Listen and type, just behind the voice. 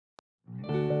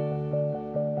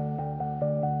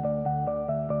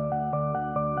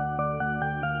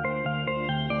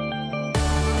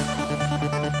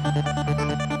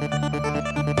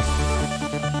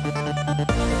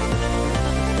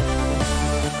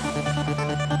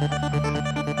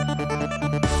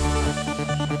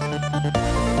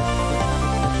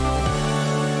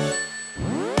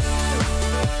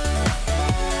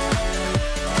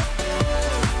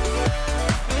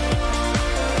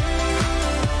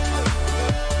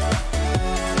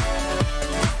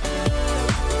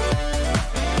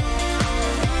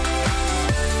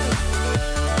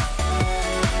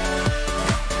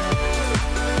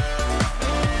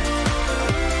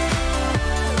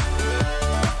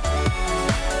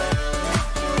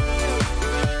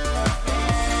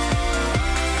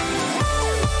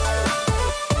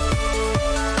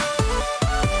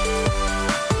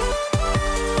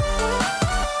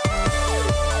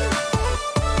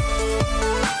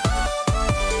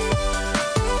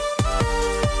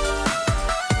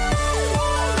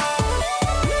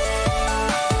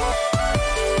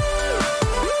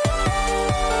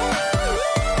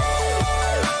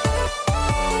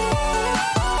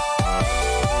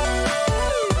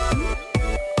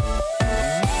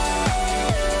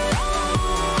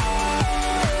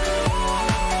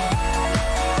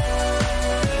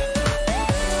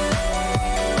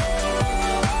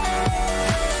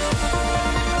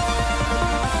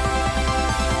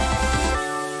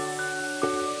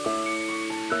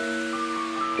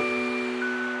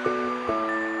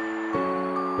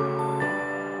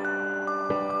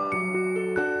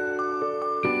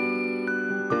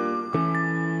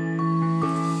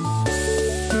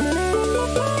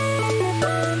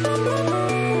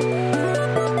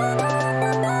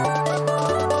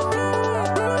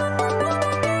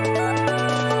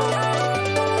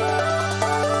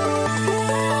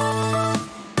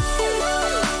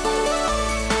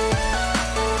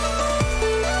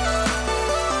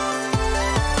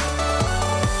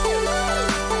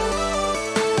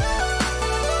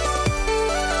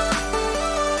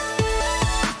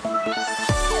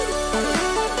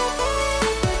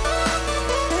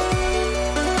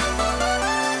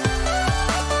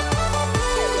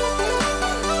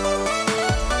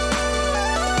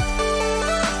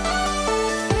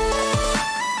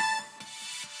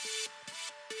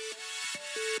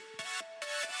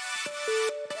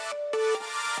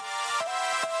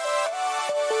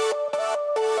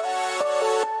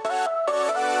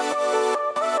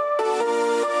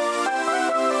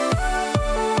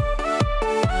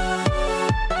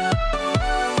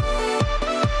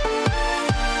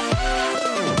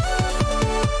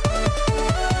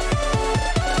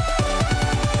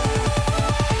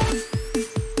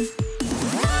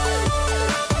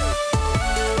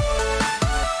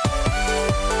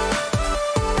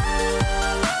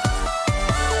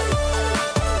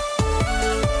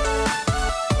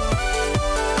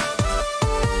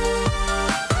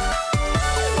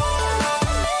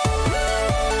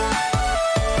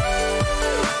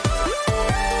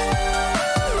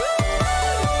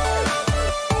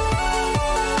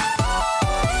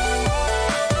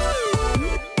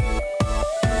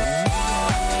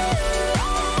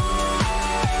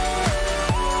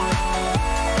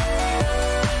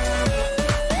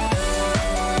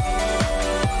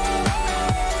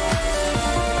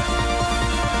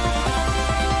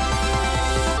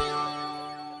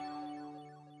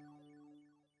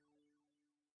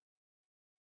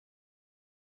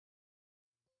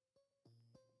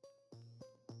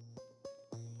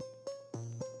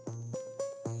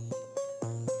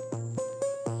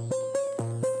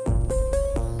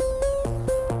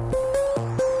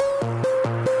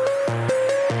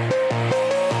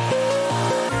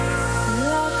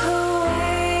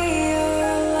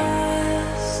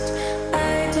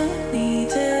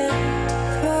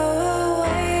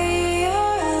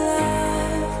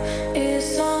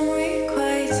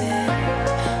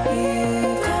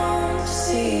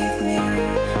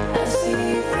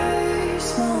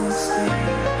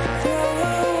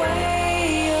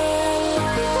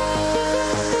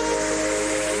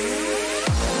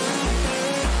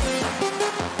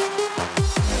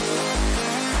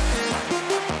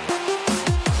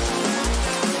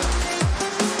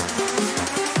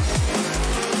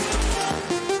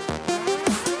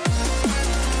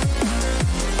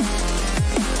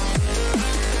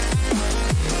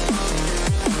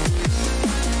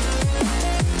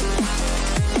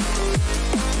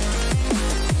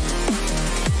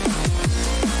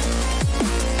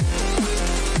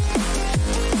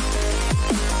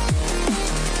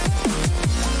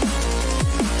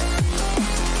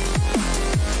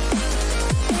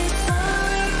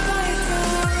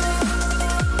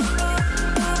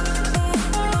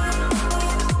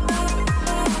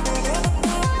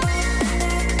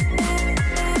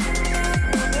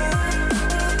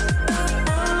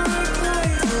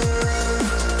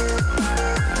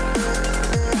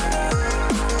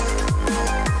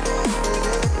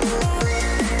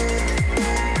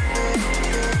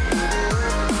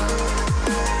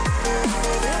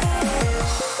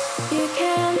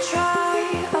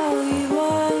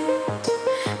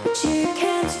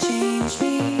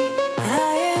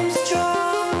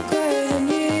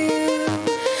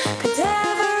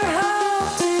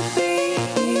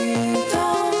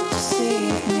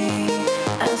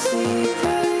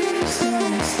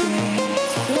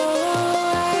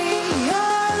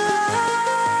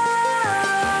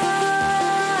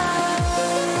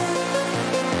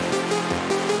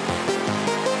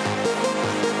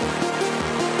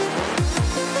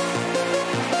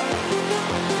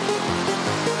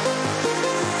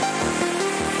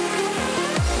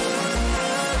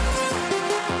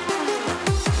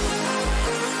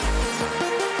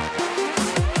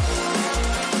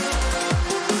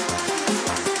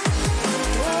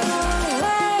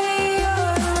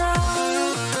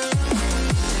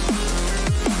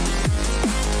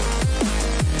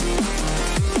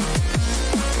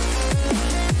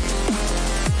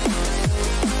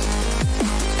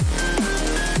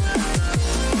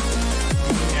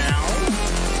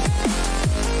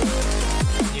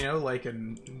Like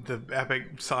in the epic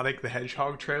Sonic the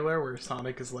Hedgehog trailer where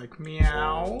Sonic is like,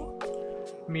 meow,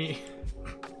 me.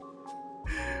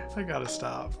 I gotta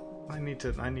stop. I need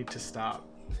to stop.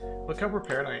 Look how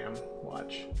prepared I am.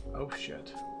 Watch. Oh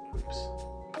shit. Oops.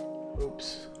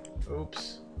 Oops.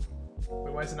 Oops.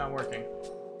 Wait, why is it not working?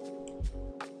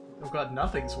 Oh god,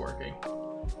 nothing's working.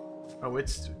 Oh,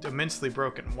 it's immensely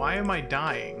broken. Why am I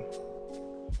dying?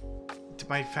 To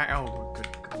my oh, good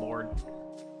lord.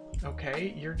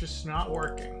 Okay, you're just not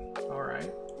working. All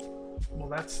right. Well,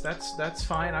 that's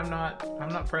fine. I'm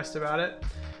not pressed about it.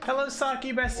 Hello,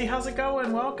 Saki bestie. How's it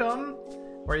going? Welcome.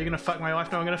 Or are you gonna fuck my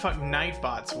wife? No, I'm gonna fuck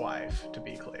Nightbot's wife. To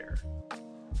be clear,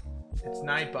 it's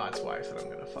Nightbot's wife that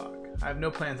I'm gonna fuck. I have no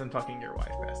plans on fucking your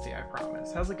wife, bestie. I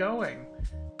promise. How's it going?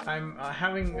 I'm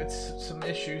having some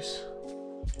issues.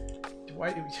 Why?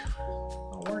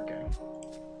 Not working.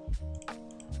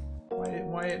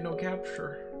 Why it no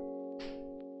capture?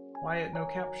 Why no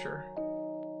capture?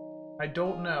 I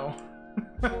don't know.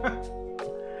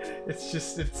 It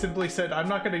simply said, I'm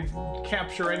not going to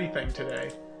capture anything today.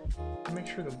 Make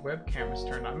sure the webcam is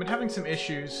turned on. I've been having some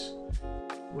issues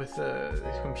with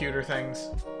these computer things.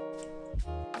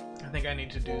 I think I need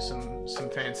to do some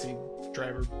fancy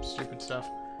driver stupid stuff.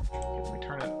 Okay, let me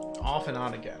turn it off and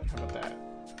on again. How about that?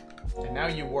 And now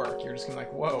you work. You're just gonna be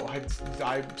like, whoa,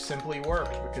 I simply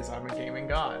worked because I'm a gaming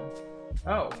god.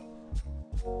 Oh.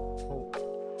 Well,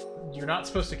 you're not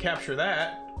supposed to capture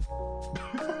that.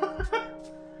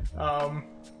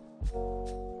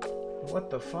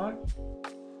 What the fuck?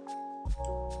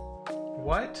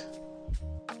 What?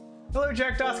 Hello,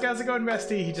 Jack Dosk. How's it going,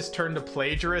 bestie? He just turned to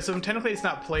plagiarism. Technically, it's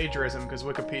not plagiarism because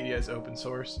Wikipedia is open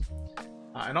source.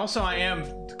 And also, I am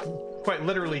quite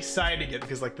literally citing it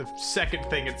because, like, the second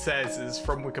thing it says is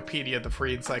from Wikipedia, the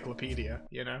free encyclopedia,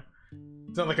 you know?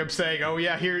 It's not like I'm saying, oh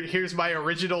yeah, here's my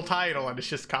original title, and it's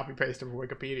just copy-pasted from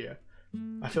Wikipedia.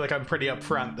 I feel like I'm pretty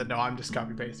upfront that no, I'm just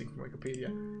copy-pasting from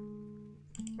Wikipedia.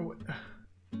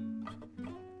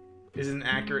 Is an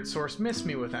accurate source. Miss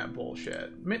me with that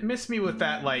bullshit. Miss me with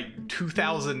that, like,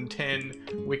 2010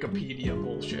 Wikipedia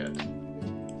bullshit.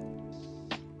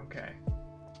 Okay.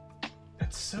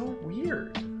 That's so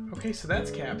weird. Okay, so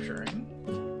that's capturing.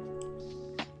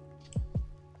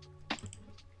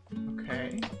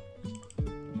 Okay.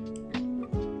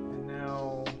 And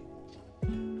now...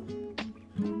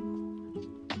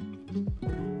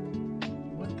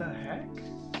 what the heck?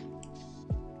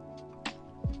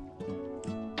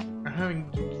 I'm having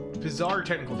bizarre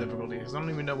technical difficulties. I don't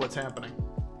even know what's happening.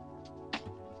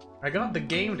 I got the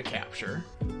game to capture,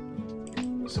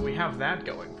 so we have that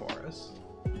going for us.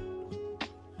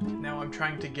 Now I'm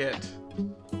trying to get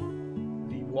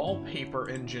the wallpaper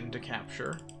engine to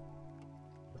capture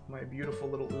with my beautiful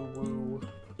little ooh-woo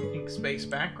ink space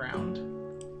background.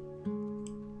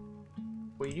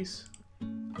 Please.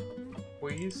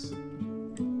 Please.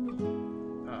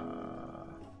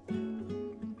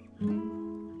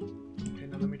 Okay,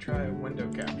 now let me try a window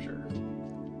capture.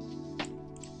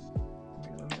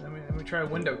 Let me try a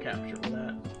window capture.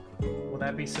 Will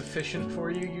that be sufficient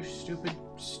for you, you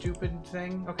stupid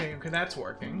thing? Okay, that's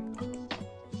working.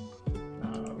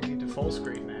 We need to full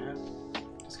screen that.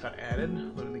 Just got added.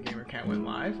 Loading the gamer account went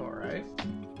live. All right.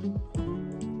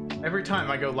 Every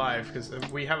time I go live, because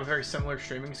we have a very similar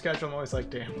streaming schedule, I'm always like,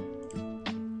 damn.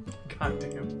 God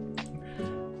damn.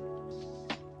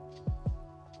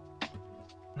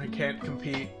 I can't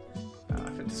compete.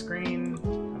 Fit the screen. I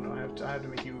don't know. I have to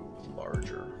make you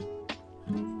larger.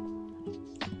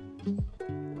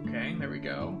 Okay, there we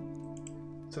go.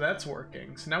 So that's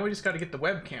working. So now we just got to get the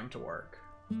webcam to work.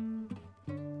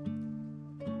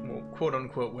 Well,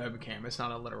 quote-unquote webcam. It's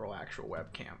not a literal actual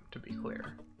webcam, to be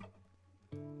clear.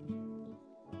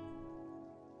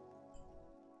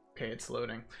 Okay, it's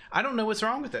loading. I don't know what's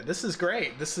wrong with it. This is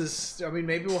great. This is, I mean,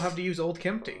 maybe we'll have to use old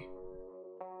Kempty.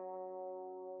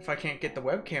 If I can't get the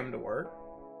webcam to work.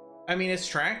 I mean, it's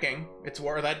tracking. It's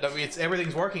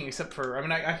everything's working except for, I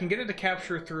mean, I can get it to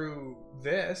capture through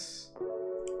this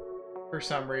for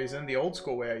some reason. The old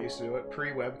school way I used to do it,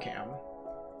 pre-webcam.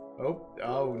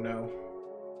 Oh no.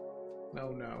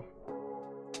 Oh no.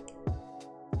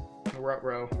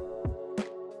 Ruh-roh.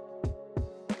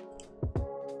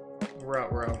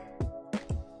 Ruh-roh.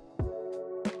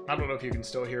 I don't know if you can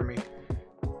still hear me.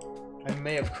 I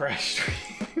may have crashed.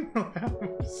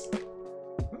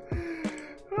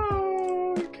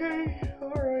 Oh, okay.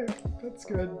 Alright. That's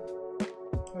good.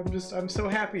 I'm so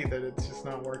happy that it's just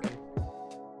not working.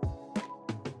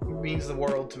 It means the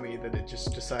world to me that it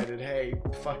just decided, hey,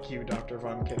 fuck you, Dr.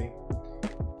 Von Kitty.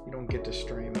 You don't get to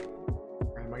stream.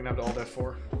 Right, am I gonna have to alt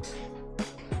F4?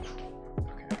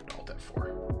 Okay, I have to alt F4.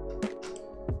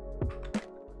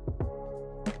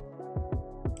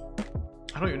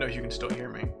 I don't even know if you can still hear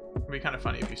me. It'd be kind of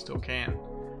funny if you still can,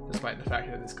 despite the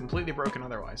fact that it's completely broken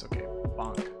otherwise. Okay,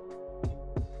 bonk.